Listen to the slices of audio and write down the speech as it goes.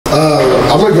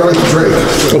I'm going to go right to Drake.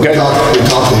 Okay. We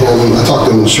talked to him. I talked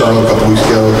to him in Charlotte a couple weeks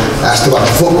ago. Asked about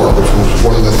the footwork, which was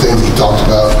one of the things he talked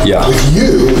about with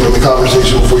you in the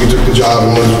conversation before you took the job,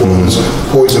 and one of his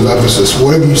points of emphasis.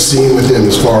 What have you seen with him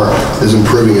as far as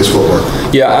improving his footwork?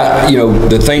 Yeah,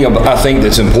 the thing I think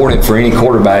that's important for any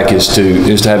quarterback is to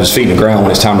have his feet in the ground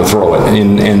when it's time to throw it,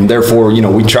 and therefore,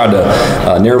 we tried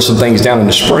to narrow some things down in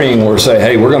the spring where say,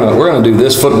 hey, we're gonna do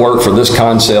this footwork for this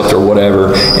concept or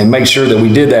whatever, and make sure that we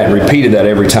did that and repeated that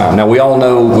every time. Now we all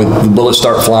know when the bullets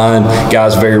start flying,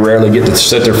 guys very rarely get to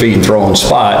set their feet and throw on the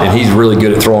spot, and he's really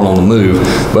good at throwing on the move.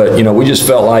 But we just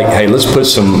felt like, hey, let's put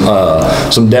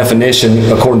some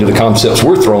definition according to the concepts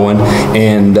we're throwing,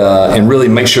 and really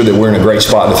make sure that we're in a great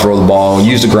spot to throw the ball,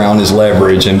 use the ground as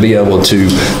leverage, and be able to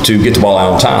get the ball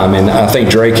out on time. And I think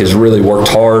Drake has really worked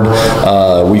hard.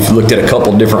 We've looked at a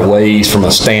couple different ways from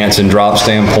a stance and drop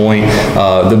standpoint.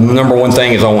 The number one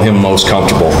thing is I want him most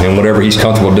comfortable, and whatever he's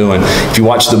comfortable doing. If you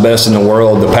watch the best in the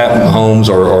world, the Pat Mahomes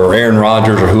or Aaron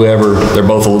Rodgers or whoever, they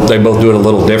both do it a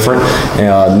little different.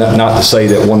 Not to say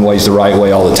that one way's the right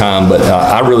way all the time, but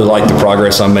I really like the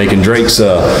progress I'm making. Drake's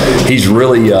he's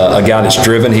really a guy that's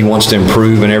driven. He wants to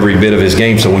improve in every bit of his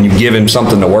game. So when you give him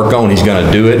something to work on, he's going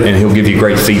to do it, and he'll give you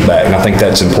great feedback. And I think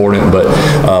that's important. But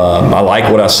I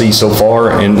like what I see so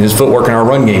far, and his footwork in our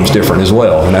run game's different as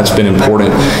well, and that's been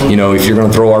important. If you're going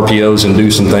to throw RPOs and do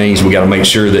some things, we got to make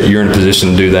sure that you're in a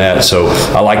position to do that. So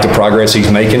I like the progress he's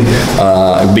making.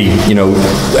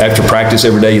 After practice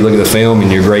every day, you look at the film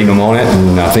and you're grading him on it,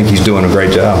 and I think he's doing a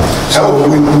great job. So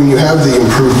when you have the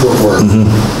improved footwork,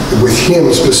 with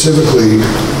him specifically,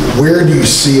 where do you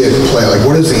see it play? Like,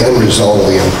 what is the end result of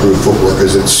the improved footwork?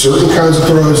 Is it certain kinds of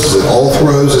throws? Is it all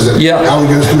throws? Is it how he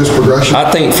goes through his progression?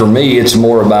 I think for me, it's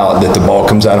more about that the ball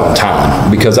comes out on time,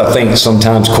 because I think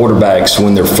sometimes quarterbacks,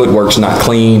 when their footwork's not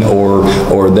clean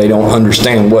or they don't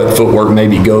understand what footwork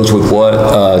maybe goes with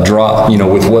what drop,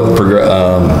 with what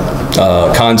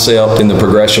concept in the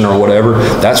progression or whatever,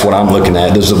 that's what I'm looking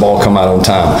at. Does the ball come out on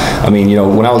time? I mean,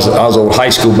 when I was a high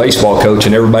school baseball coach,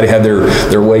 and everybody had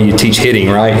their way you teach hitting,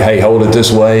 right? Hey, hold it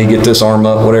this way, get this arm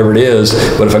up, whatever it is.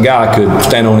 But if a guy could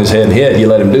stand on his head and hit, you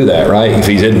let him do that, right? If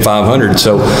he's hitting 500.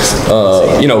 So,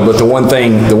 but the one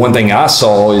thing I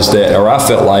saw is that, or I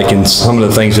felt like in some of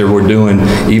the things that we're doing,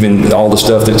 even all the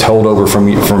stuff that's held over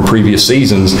from previous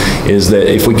seasons, is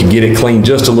that if we could get it clean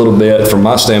just a little bit, from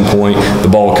my standpoint, the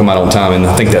ball will come out on time. And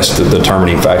I think that's the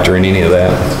determining factor in any of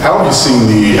that. How have you seen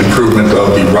the improvement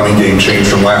of the running game change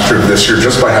from last year to this year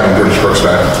just by having British Brooks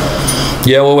back?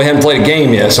 Yeah, well, we hadn't played a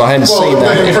game yet, so I hadn't seen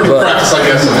that. But, practice, I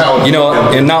guess, of how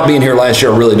and not being here last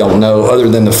year, I really don't know, other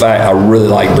than the fact I really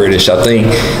like British. I think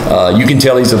you can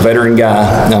tell he's a veteran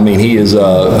guy. I mean, he is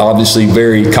obviously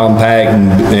very compact,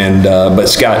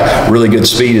 but's got really good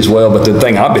speed as well. But the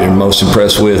thing I've been most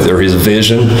impressed with are his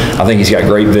vision. I think he's got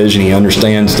great vision. He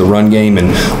understands the run game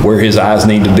and where his eyes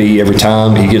need to be every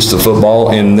time he gets the football.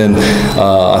 And then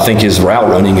I think his route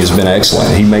running has been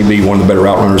excellent. He may be one of the better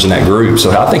route runners in that group.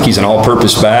 So I think he's an all-purpose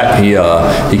back.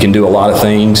 He can do a lot of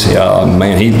things.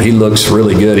 Man, he looks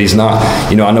really good. He's not,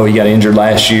 I know he got injured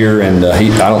last year, and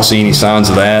I don't see any signs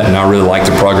of that, and I really like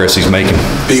the progress he's making.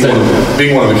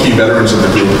 Being one of the key veterans of the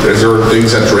group, is there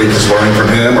things that Drake is learning from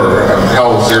him, or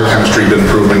how has their chemistry been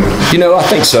improving? I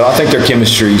think so. I think their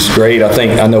chemistry is great.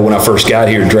 I know when I first got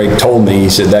here, Drake told me, he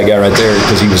said, that guy right there,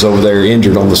 because he was over there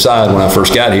injured on the side when I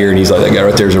first got here, and he's like, that guy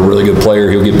right there is a really good player.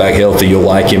 He'll get back healthy. You'll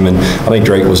like him. And I think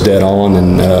Drake was dead on,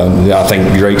 and I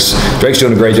think Drake's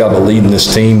doing a great job of leading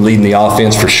this team, leading the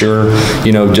offense for sure.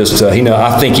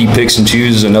 I think he picks and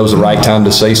chooses and knows the right time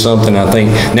to say something. I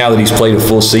think now that he's played a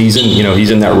full season,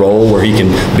 he's in that role where he can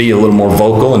be a little more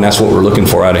vocal, and that's what we're looking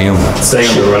for out of him. Staying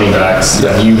on the running backs,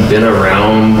 have you been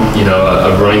around,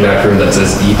 a running back room that's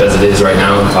as deep as it is right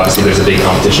now? Obviously, there's a big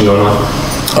competition going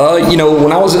on.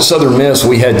 When I was at Southern Miss,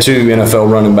 we had two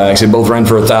NFL running backs. They both ran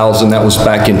for 1,000. That was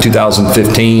back in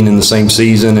 2015 in the same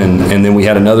season. And then we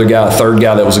had another guy, a third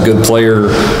guy that was a good player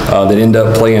that ended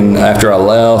up playing after I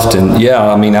left. And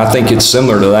I think it's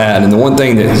similar to that. And the one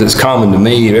thing that's common to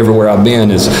me everywhere I've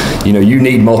been is, you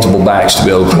need multiple backs to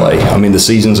be able to play. I mean, the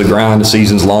season's a grind. The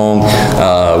season's long.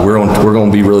 We're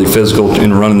going to be really physical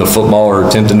in running the football or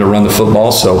attempting to run the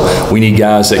football. So we need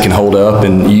guys that can hold up.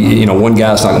 And, one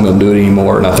guy's not going to do it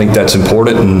anymore. and I think that's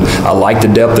important, and I like the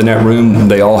depth in that room.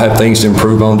 They all have things to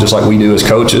improve on, just like we do as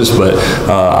coaches, but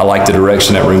I like the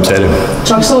direction that room's headed.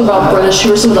 Talk some about British.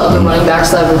 Who are some of the other running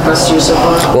backs that have impressed you so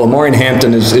far? Well, Maureen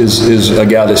Hampton is a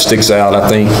guy that sticks out. I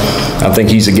think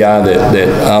he's a guy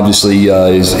that obviously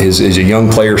is a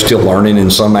young player still learning in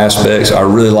some aspects. I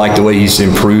really like the way he's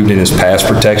improved in his pass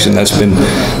protection. That's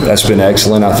been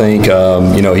excellent. I think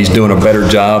he's doing a better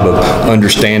job of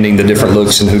understanding the different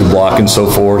looks and who to block and so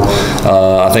forth.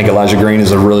 I think Elijah Green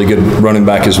is a really good running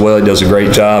back as well. He does a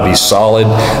great job. He's solid,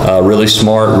 really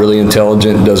smart, really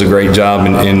intelligent, does a great job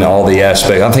in all the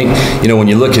aspects. I think, when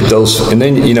you look at those, and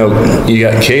then, you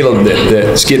got Caleb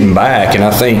that's getting back, and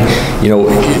I think,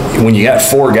 when you got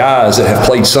 4 guys that have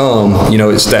played some,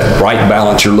 it's that right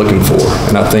balance you're looking for.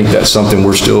 And I think that's something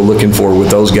we're still looking for with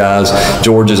those guys.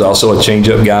 George is also a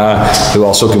change-up guy who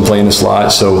also can play in the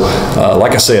slot. So,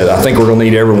 like I said, I think we're going to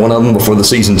need every one of them before the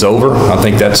season's over. I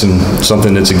think that's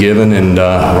something that's a given, and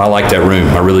I like that room.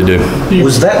 I really do.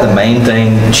 Was that the main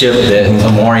thing, Chip, that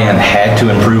Omarion had to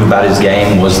improve about his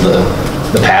game, was the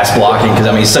pass blocking?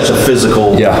 Because, he's such a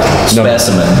physical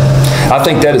specimen. I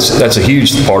think that's a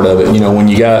huge part of it. When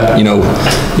you got,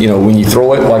 when you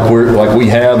throw it like we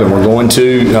have and we're going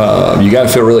to, you got to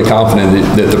feel really confident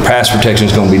that the pass protection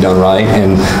is going to be done right.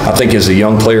 And I think as a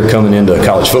young player coming into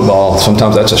college football,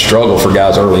 sometimes that's a struggle for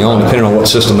guys early on, depending on what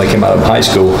system they came out of high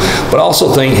school. But I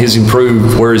also think he's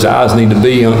improved where his eyes need to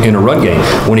be in a run game.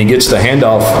 When he gets the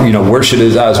handoff, where should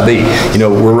his eyes be?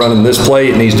 We're running this play,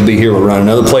 it needs to be here. We're running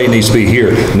another play, it needs to be here.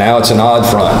 Now it's an odd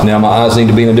front. Now my eyes need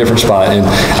to be in a different spot. And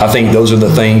I think those are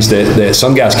the things that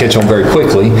some guys catch on very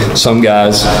quickly. Some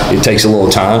guys, it takes a little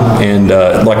time. And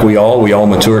like we all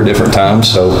mature at different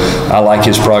times. So I like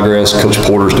his progress. Coach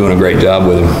Porter's doing a great job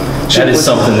with him. That is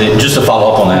something that, just to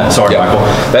follow up on that, sorry, Michael,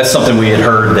 that's something we had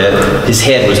heard, that his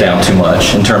head was down too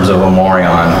much in terms of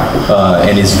Omarion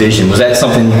and his vision. Was that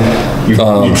something you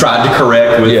tried to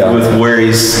correct with where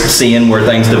he's seeing where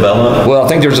things develop? Well, I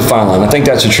think there's a fine line. I think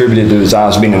that's attributed to his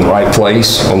eyes being in the right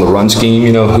place on the run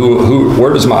scheme.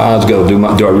 Where does my eyes go?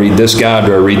 Do I read this guy?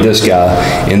 Do I read this guy?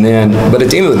 And then, but at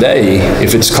the end of the day,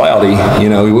 if it's cloudy,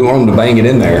 we want him to bang it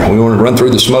in there. We want to run through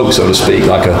the smoke, so to speak,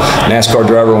 like a NASCAR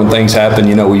driver when things happen.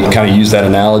 We kind of use that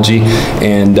analogy,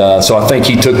 and so I think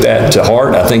he took that to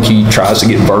heart. I think he tries to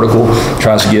get vertical,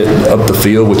 tries to get up the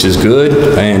field, which is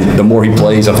good. And the more he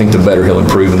plays, I think the better he'll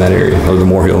improve in that area, or the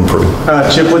more he'll improve.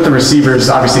 Chip, with the receivers,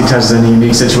 obviously Texas is in a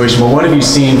unique situation, but what have you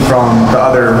seen from the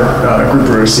other group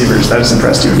of receivers that has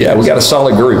impressed you? Yeah, we got a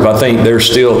solid group. I think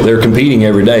they're competing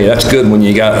every day. That's good when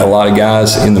you got a lot of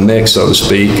guys in the mix, so to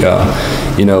speak.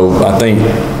 I think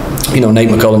Nate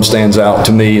McCullum stands out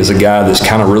to me as a guy that's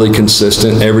kind of really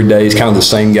consistent every day. He's kind of the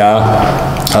same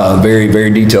guy. Very, very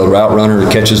detailed route runner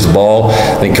that catches the ball.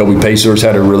 I think Kobe Pacer's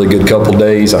had a really good couple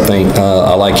days. I think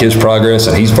I like his progress,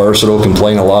 and he's versatile, can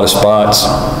play in a lot of spots.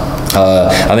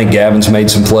 I think Gavin's made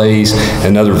some plays,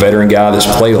 another veteran guy that's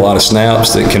played a lot of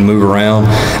snaps that can move around.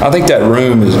 I think that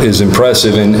room is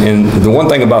impressive, and the one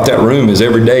thing about that room is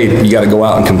every day you got to go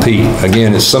out and compete.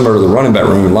 Again, it's similar to the running back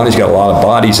room. Lonnie's got a lot of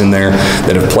bodies in there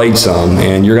that have played some,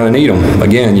 and you're going to need them.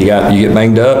 Again, you get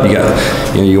banged up, you're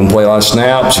going to play a lot of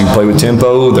snaps, you can play with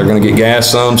tempo, they're going to get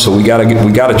gassed some, so we got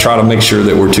to try to make sure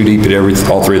that we're too deep at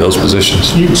all 3 of those positions.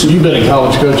 So you've been in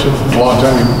college coaching a long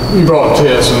time. You brought up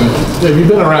Tess, and have you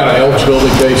been around an eligibility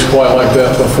case quite like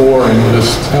that before, and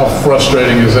just how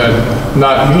frustrating is that,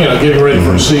 not getting ready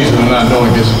for a season and not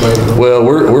knowing this is later? Well,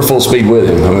 we're full speed with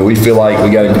him. We feel like we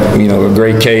got a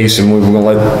great case, and we're going to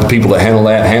let the people that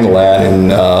handle that.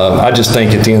 And I just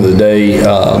think at the end of the day, you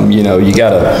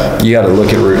got to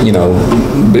look at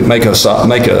make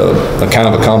a kind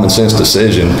of a common sense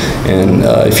decision. And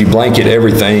if you blanket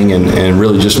everything and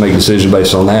really just make a decision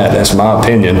based on that, that's my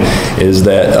opinion. Is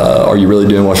that are you really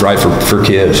doing what's right for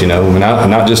kids?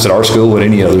 Not just at our school, but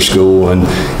any other school. And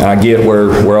I get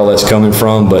where all that's coming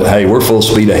from, but hey, we're full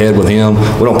speed ahead with him.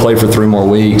 We don't play for 3 more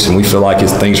weeks, and we feel like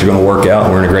things are going to work out,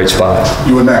 and we're in a great spot.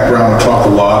 You and Matt Brown have talked a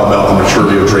lot about the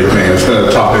maturity of Drake Maye. It's been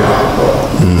a topic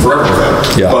for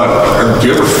everything. Yeah. But do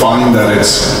you ever find that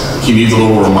he needs a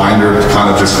little reminder to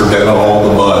kind of just forget all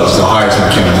the buzz, the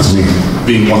Heisman candidacy,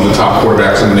 being one of the top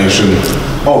quarterbacks in the nation,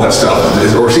 all that stuff?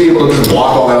 Or is he able to just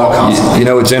block all that out constantly?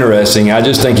 It's interesting. I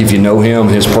just think if you know him,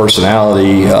 his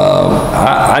personality,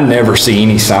 I never see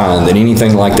any sign that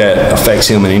anything like that affects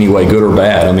him in any way, good or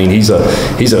bad. He's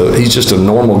just a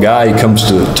normal guy. He comes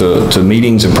to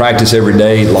meetings and practice every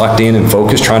day, locked in and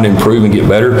focused, trying to improve and get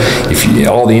better.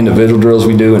 All the individual drills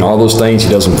we do and all those things, he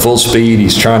does them full speed.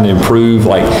 He's trying to improve.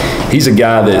 He's a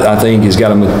guy that I think has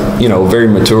got a very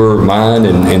mature mind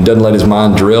and doesn't let his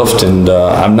mind drift. And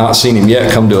I've not seen him yet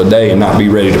come to a day and not be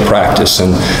ready to practice.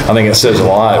 And I think it says a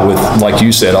lot with, like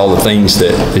you said, all the things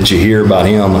that you hear about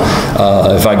him.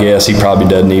 If I guess, he probably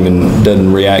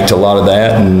doesn't react to a lot of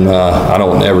that, and I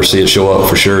don't ever see it show up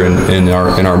for sure in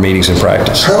our meetings and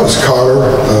practice. How is Connor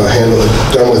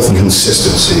done with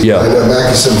consistency? Yeah. I know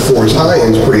Mackie said before his high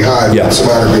end's pretty high, but it's a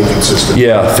matter of being consistent.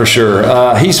 Yeah, for sure.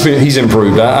 He's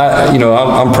improved.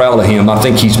 I'm proud of him. I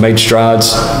think he's made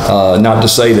strides. Not to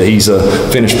say that he's a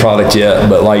finished product yet,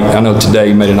 but like I know today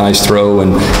he made a nice throw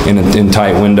in a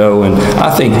tight window, and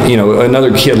I think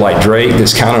another kid like Drake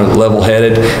that's kind of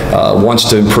level-headed, wants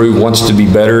to improve, wants to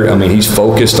be better. I mean, he's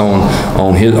focused on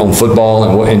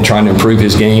football and trying to improve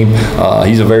his game.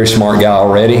 He's a very smart guy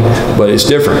already, but it's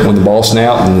different when the ball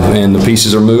snapped and the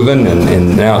pieces are moving,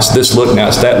 and now it's this look, now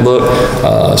it's that look.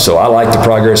 So I like the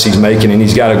progress he's making, and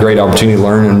he's got a great opportunity to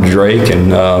learn under Drake.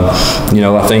 And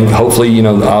I think hopefully,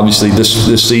 obviously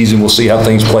this season we'll see how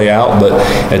things play out, but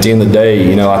at the end of the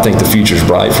day, I think the future's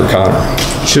bright for Connor.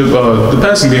 Chip, the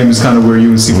passing game is kind of where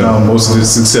UNC found most of its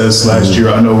success last year.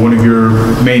 I know one of your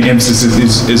main emphasis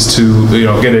is to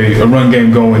get a run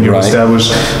game going. You establish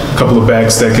a couple of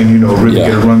backs that can really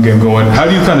get a run game going. How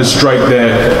do you kind of strike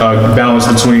that balance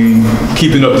between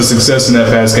keeping up the success in that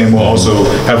pass game while also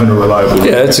having a reliable?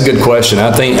 Yeah, that's a good question.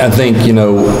 I think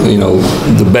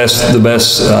the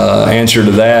best answer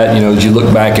to that as you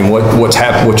look back and what's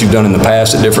happened, what you've done in the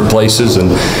past at different places.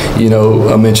 And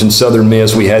I mentioned Southern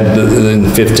Miss. We had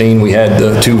in 15 we had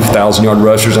the 2,000-yard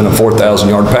rushers and a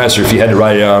 4,000-yard passer. If you had to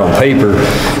write it out on paper,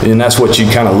 and that's what you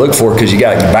kind of look for, because you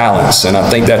got balance, and I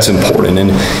think that's important.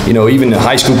 And even the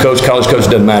high school coach, college coach,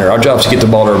 doesn't matter. Our job is to get the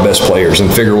ball to our best players and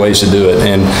figure ways to do it.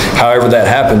 And however that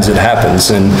happens, it happens.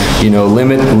 And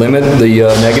limit the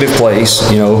negative plays.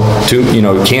 You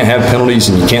can't have penalties,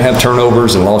 and you can't have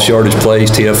turnovers and lost yardage plays,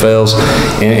 TFLs,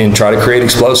 and try to create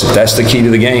explosive. That's the key to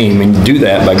the game, and you do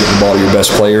that by getting the ball to your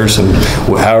best players. And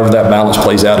however that balance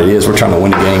plays out, we're trying to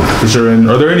win the game. For sure. And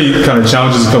are there any kind of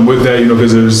challenges that come with that?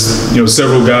 Because there's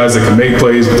several guys that can make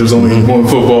plays, but there's only one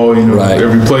football,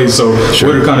 every play. So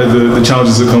what are kind of the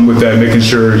challenges that come with that, making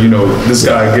sure this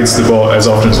guy gets the ball as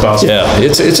often as possible? Yeah,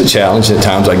 it's a challenge at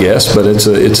times, I guess, but it's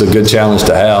a good challenge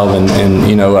to have. And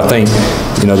I think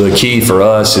the key for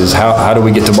us is how do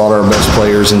we get the ball to our best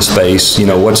players in space?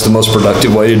 What's the most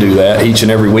productive way to do that? Each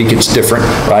and every week it's different,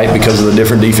 right? Because of the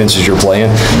different defenses you're playing.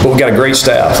 But we got a great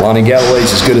staff. Lonnie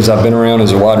Galloway's as good as I've been around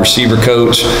as a wide receiver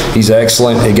coach. He's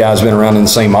excellent. The guy's been around in the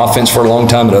same offense for a long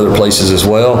time at other places as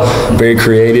well. Very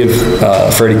creative.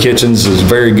 Freddie Kitchens is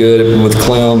very good with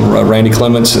Randy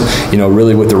Clements,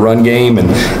 really with the run game. And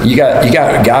you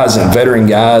got guys and veteran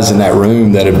guys in that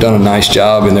room that have done a nice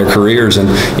job in their careers. And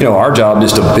our job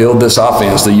is to build this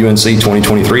offense, the UNC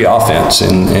 2023 offense,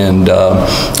 and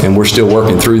we're still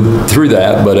working through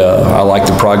that. But I like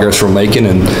the progress we're making,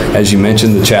 and as you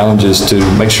mentioned, the challenge is to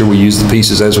make sure we use the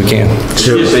pieces as we can.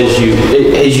 Sure.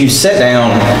 As you sat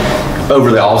down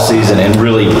over the offseason and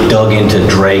really dug into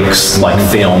Drake's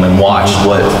film and watched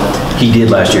what he did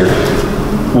last year,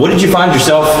 what did you find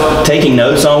yourself taking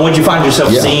notes on? What did you find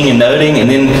yourself seeing and noting? And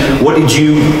then what did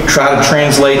you try to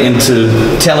translate into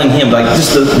telling him,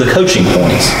 just the coaching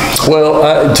points?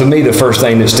 Well, to me, the first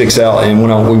thing that sticks out, and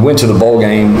when we went to the bowl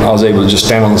game, I was able to just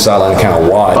stand on the sideline and kind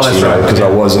of watch, because I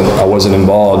wasn't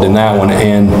involved in that one.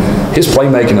 And his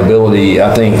playmaking ability,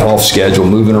 I think, off schedule,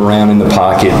 moving around in the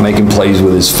pocket, making plays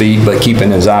with his feet, but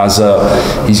keeping his eyes up.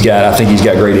 I think he's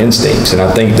got great instincts, and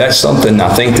I think that's something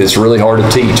that's really hard to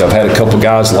teach. I've had a couple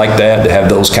guys like that have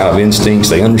those kind of instincts.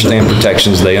 They understand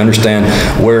protections. They understand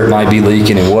where it might be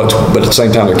leaking and but at the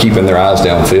same time, they're keeping their eyes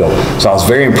downfield. So I was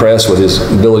very impressed with his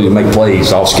ability to make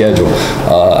plays off schedule.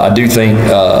 I do think,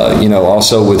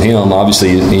 also with him,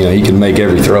 obviously, he can make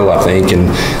every throw, I think, and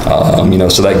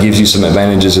so that gives you some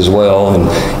advantages as well.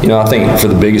 And I think for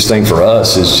the biggest thing for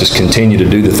us is just continue to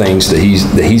do the things that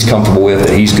he's comfortable with,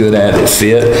 that he's good at, that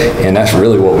fit, and that's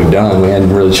really what we've done. We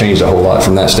hadn't really changed a whole lot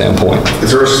from that standpoint.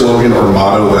 Is there a slogan or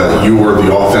motto that you or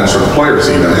the offense or the players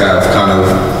even have kind of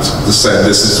said,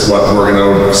 this is what we're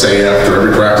going to say after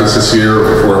every practice this year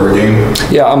or before every game?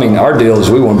 Yeah, I mean, our deal is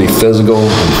we want to be physical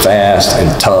and fast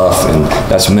and tough, and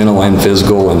that's mental and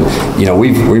physical. And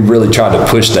we've really tried to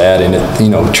push that, and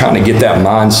trying to get that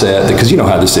mindset, because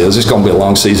how this is. It's going to be a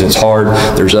long season. It's hard.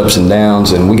 There's ups and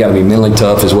downs, and we got to be mentally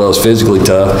tough as well as physically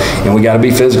tough, and we got to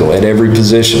be physical at every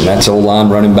position. That's O-line,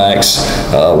 running backs,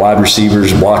 wide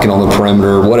receivers, blocking on the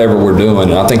perimeter, whatever we're doing.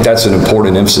 doing. And I think that's an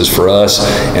important emphasis for us.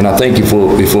 And I think if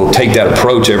we'll take that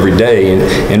approach every day,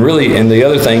 and really, and the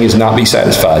other thing is not be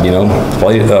satisfied.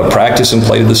 Practice and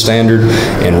play to the standard,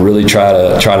 and really try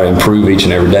to improve each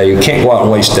and every day. You can't go out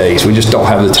and waste days. We just don't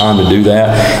have the time to do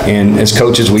that. And as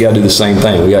coaches, we got to do the same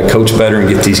thing. We got to coach better and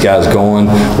get these guys going.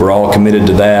 We're all committed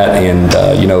to that. And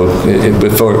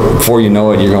before you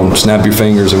know it, you're going to snap your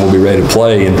fingers and we'll be ready to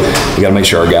play. And we got to make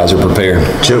sure our guys are prepared.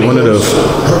 Chip,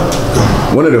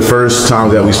 one of the first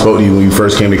times that we spoke to you when you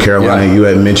first came to Carolina, you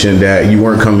had mentioned that you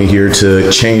weren't coming here to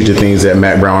change the things that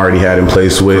Mack Brown already had in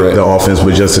place with the offense,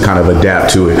 but just to kind of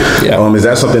adapt to it. Is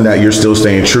that something that you're still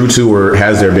staying true to, or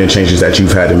has there been changes that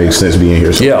you've had to make sense being here?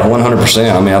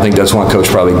 100%. I mean, I think that's why Coach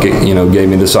probably gave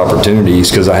me this opportunity,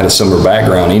 because I had a similar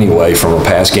background anyway from a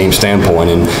pass game standpoint.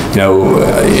 And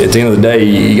at the end of the day,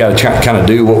 you got to kind of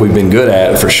do what we've been good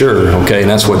at for sure. Okay, and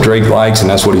that's what Drake likes, and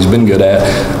that's what he's been good at.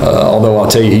 Although I'll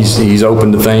tell you, he's open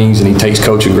to things and he takes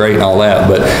coaching great and all that.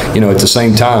 But at the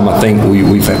same time, I think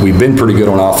we've been pretty good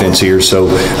on offense here. So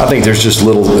I think there's just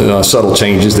little subtle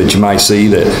changes that you might see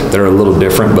that are a little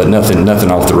different, but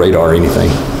nothing off the radar or anything.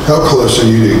 How close are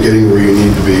you to getting where you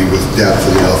need to be with depth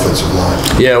in the offensive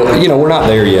line? Yeah, we're not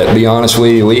there yet, to be honest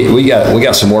with you. We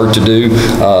got some work to do,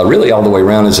 really all the way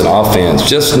around as an offense,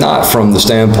 just not from the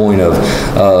standpoint of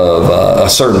a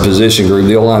certain position group.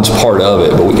 The O-line's part of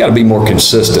it, but we got to be more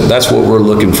consistent. That's what we're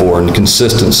looking for, and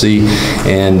consistency.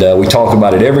 And we talk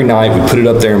about it every night. We put it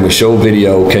up there and we show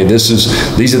video. Okay,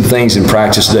 these are the things in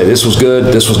practice today. This was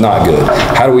good. This was not good.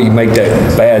 How do we make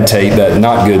that bad tape, that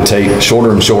not good tape,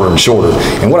 shorter and shorter and shorter?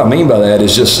 And what I mean by that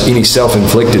is just any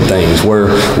self-inflicted things where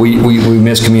we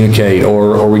miscommunicate,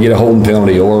 or we get a holding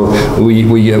penalty, or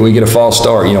we get a false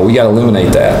start. We got to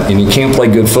eliminate that. And you can't play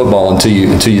good football until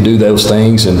you do those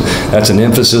things. And that's an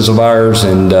emphasis of ours.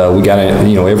 And we got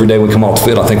to, every day we come off the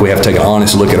field, I think we have to take an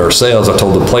honest look at ourselves. I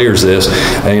told the players this.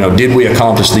 Did we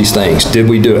accomplish these things? Did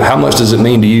we do it? How much does it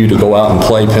mean to you to go out and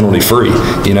play penalty free?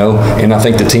 And I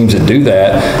think the teams that do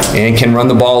that and can run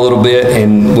the ball a little bit,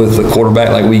 and with a quarterback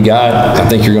like we got, I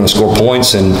think you're going to score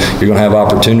points and you're going to have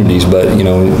opportunities. But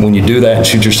when you do that and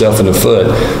shoot yourself in the foot,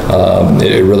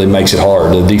 it really makes it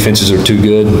hard. The defenses are too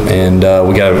good, and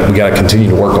we got to continue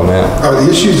to work on that. Are the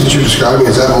issues that you're describing,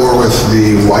 is that more with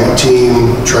the white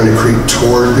team trying to creep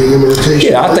toward being in the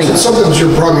rotation? Yeah, I think it's something that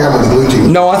you're probably having with the blue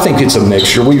team. No, I think it's a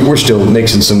mixture. We're still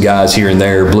mixing some guys here and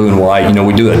there, blue and white.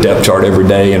 We do a depth chart every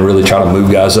day and really try to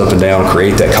move guys up and down,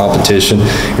 create that competition.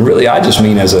 And really, I just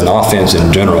mean as an offense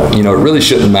in general. It really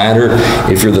shouldn't matter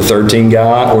if you're the third team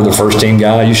guy or the first team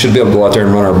guy. You should be able to go out there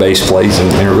and run our base plays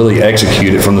and really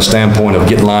execute it from the standpoint of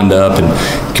getting lined up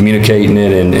and communicating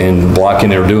it and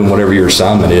blocking or doing whatever your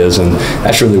assignment is. And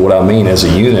that's really what I mean as a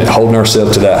unit, holding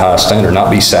ourselves to that high standard, not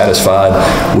be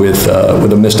satisfied with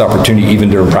a missed opportunity even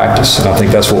during practice. And I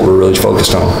think that's what we're really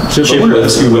focused on. Chip, I want to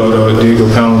ask you about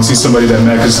Diego Pounds. He's somebody that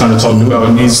Mack has kind of talked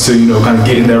about, needs to kind of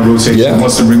get in that rotation,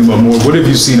 wants to bring him up more. What have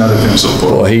you seen out of him so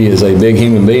far? Well, he is a big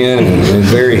human being and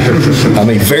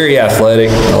very athletic,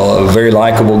 very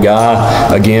likable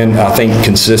guy. Again, I think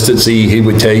consistency, he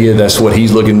would tell you that's what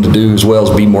he's looking to do as well,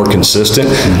 as be more consistent.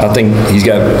 I think he's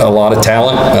got a lot of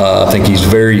talent. I think he's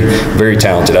very, very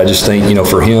talented. I just think,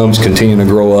 for him, he's continuing to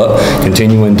grow up,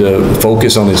 continuing to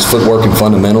focus on his footwork and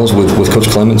fundamentals with Coach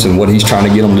Clements and what he's trying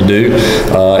to get him to do,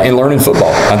 and learning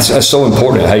football. That's so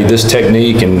important. Hey, this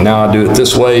technique, and now I do it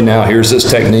this way. Now here's this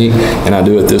technique, and I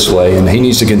do it this way. And he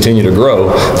needs to continue to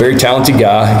grow. Very talented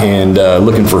guy, and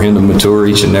looking for him to mature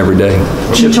each and every day.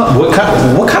 Chip, what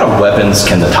kind of weapons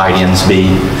can the tight ends be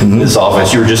in this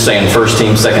offense? You were just saying first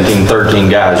team, second team, third team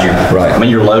guys.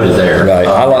 You're loaded there. Right.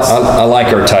 I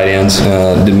like our tight ends.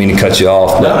 Didn't mean to cut you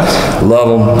off, but love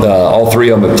them. All three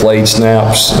of them have played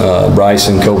snaps.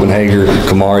 Bryson, Copenhagen,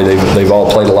 Kamari, they've all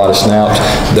played a lot of snaps.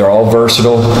 They're all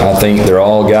versatile. I think they're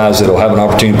all guys that will have an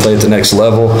opportunity to play at the next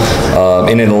level.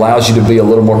 And it allows you to be a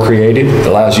little more creative. It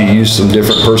allows you to use some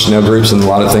different personnel groups and a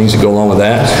lot of things that go along with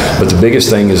that. But the biggest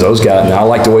thing is those guys, and I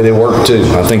like the way they work too.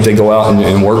 I think they go out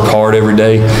and work hard every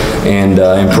day and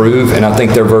improve. And I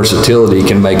think their versatility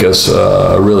can make us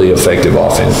a really effective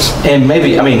offense. And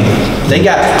maybe, they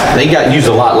got used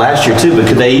a lot last year too, but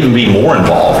could they even be more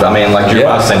involved? Like you're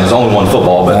about saying, there's only one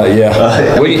football, but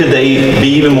could they be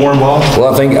even more involved?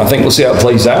 Well, I think we'll see how it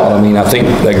plays out. I think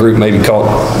that group maybe caught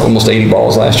almost 80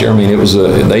 balls last year. It was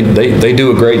they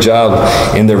do a great job,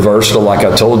 and they're versatile. Like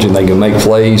I told you, they can make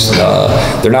plays.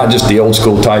 They're not just the old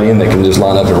school tight end that can just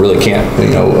line up and really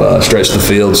can't stretch the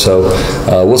field. So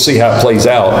we'll see how it plays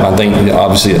out. I think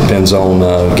obviously it depends on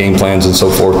game plans and so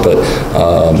forth. But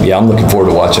yeah, I'm looking forward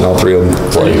to watching all three of them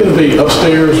play. Are you going to be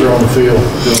upstairs or on the field?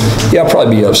 Yeah, I'll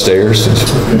probably be upstairs,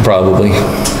 probably.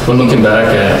 When looking back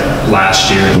at last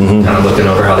year, kind of looking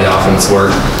over how the offense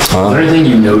worked, was there anything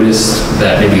you noticed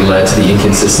that maybe led to the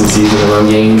inconsistencies in the run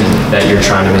game and that you're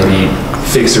trying to maybe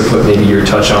fix or put maybe your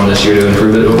touch on this year to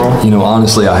improve it overall? You know,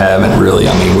 honestly, I haven't really.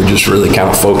 I mean, we're just really kind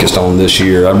of focused on this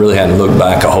year. I really hadn't looked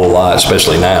back a whole lot,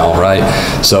 especially now, right?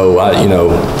 So,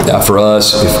 for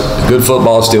us, good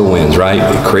football still wins, right?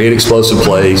 Create explosive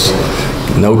plays.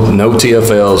 No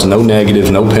TFLs, no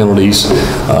negatives, no penalties.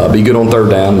 Be good on third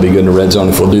down, be good in the red zone.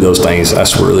 If we'll do those things,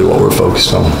 that's really what we're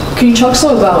focused on. Can you talk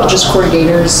some about just Corey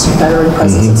Gaynor's veteran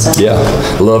presence and stuff? Yeah,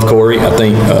 I love Corey. I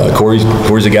think Corey's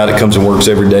a guy that comes and works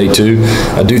every day too.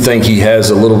 I do think he has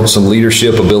some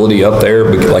leadership ability up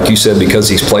there, like you said, because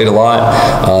he's played a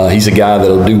lot. He's a guy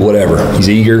that'll do whatever. He's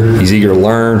eager to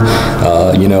learn.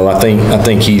 I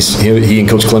think he and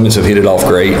Coach Clemens have hit it off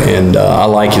great, and I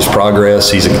like his progress.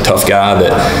 He's a tough guy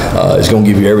that is going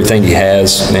to give you everything he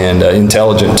has, and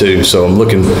intelligent too. So I'm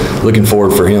looking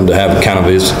forward for him to have kind of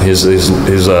his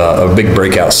a big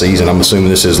breakout season. I'm assuming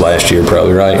this is last year,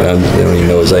 probably, right? I don't even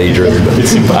know his age really,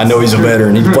 but I know he's a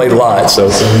veteran. He played a lot, so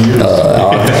it's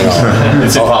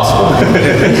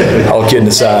impossible. All kidding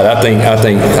aside, I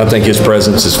think his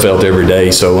presence is felt every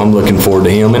day. So I'm looking forward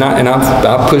to him, and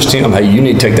I pushed him. Hey, you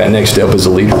need to take that next step as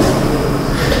a leader.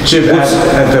 Chip,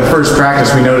 at the first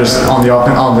practice, we noticed on the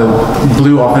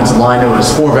blue offensive line, it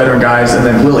was 4 veteran guys and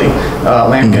then Willie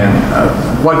Lampkin.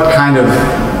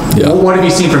 What have you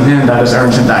seen from him that has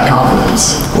earned him that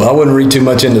confidence? Well, I wouldn't read too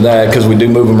much into that because we do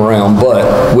move him around,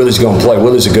 but Willie's going to play.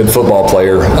 Willie's a good football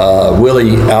player.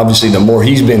 Willie, obviously, the more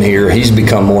he's been here, he's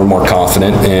become more and more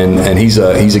confident, and he's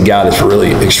a guy that's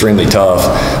really extremely tough,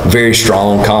 very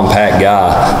strong, compact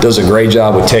guy. Does a great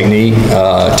job with technique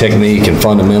and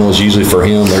fundamentals. Usually for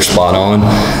him, they're spot on.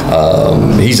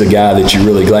 He's a guy that you're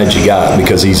really glad you got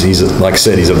because he's like I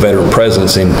said, he's a veteran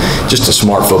presence and just a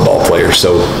smart football player.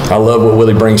 So I love what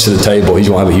Willie brings to the table. He's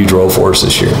going to have a huge role for us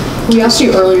this year. We asked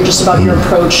you earlier just about your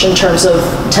approach in terms of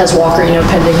Tez Walker,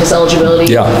 pending his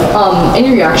eligibility. Yeah. Any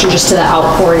reaction just to that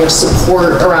outpouring of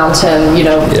support around him?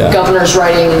 Governors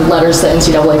writing letters to the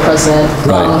NCAA president.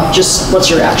 Right. Just what's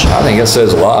your reaction? I think that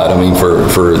says a lot. I mean, for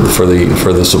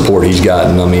the support he's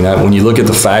gotten. I mean, when you look at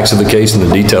the facts of the case and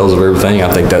the details of everything,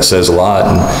 I think that says a lot.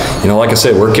 And like I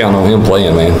said, we're counting on him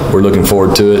playing, man. We're looking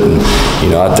forward to it, and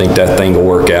I think that thing will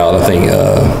work out. I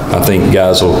think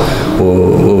guys will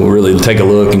really take a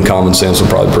look, and common sense will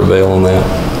probably prevail on that.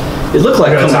 It looked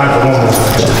like this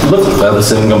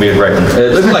is going to be a great one.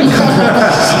 It looked like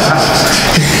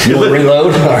you want to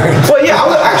reload? Well, yeah.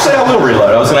 I will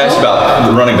reload. I was going to ask you about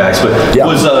the running backs, but yeah.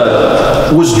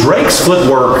 Was Drake's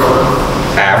footwork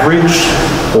average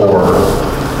or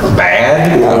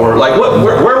bad, or like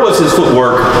where was his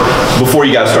footwork before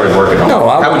you guys started working on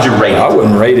it? How would you rate it? I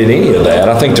wouldn't rate it any of that.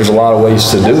 I think there's a lot of ways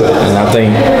to do it, and I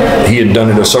think he had done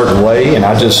it a certain way, and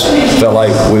I just felt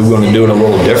like we were going to do it a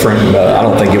little different. I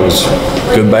don't think it was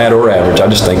good, bad, or average. I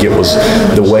just think it was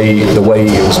the way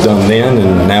it was done then,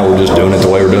 and now we're just doing it the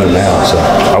way we're doing it now. So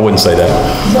I wouldn't say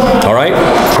that. All right,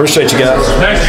 appreciate you guys.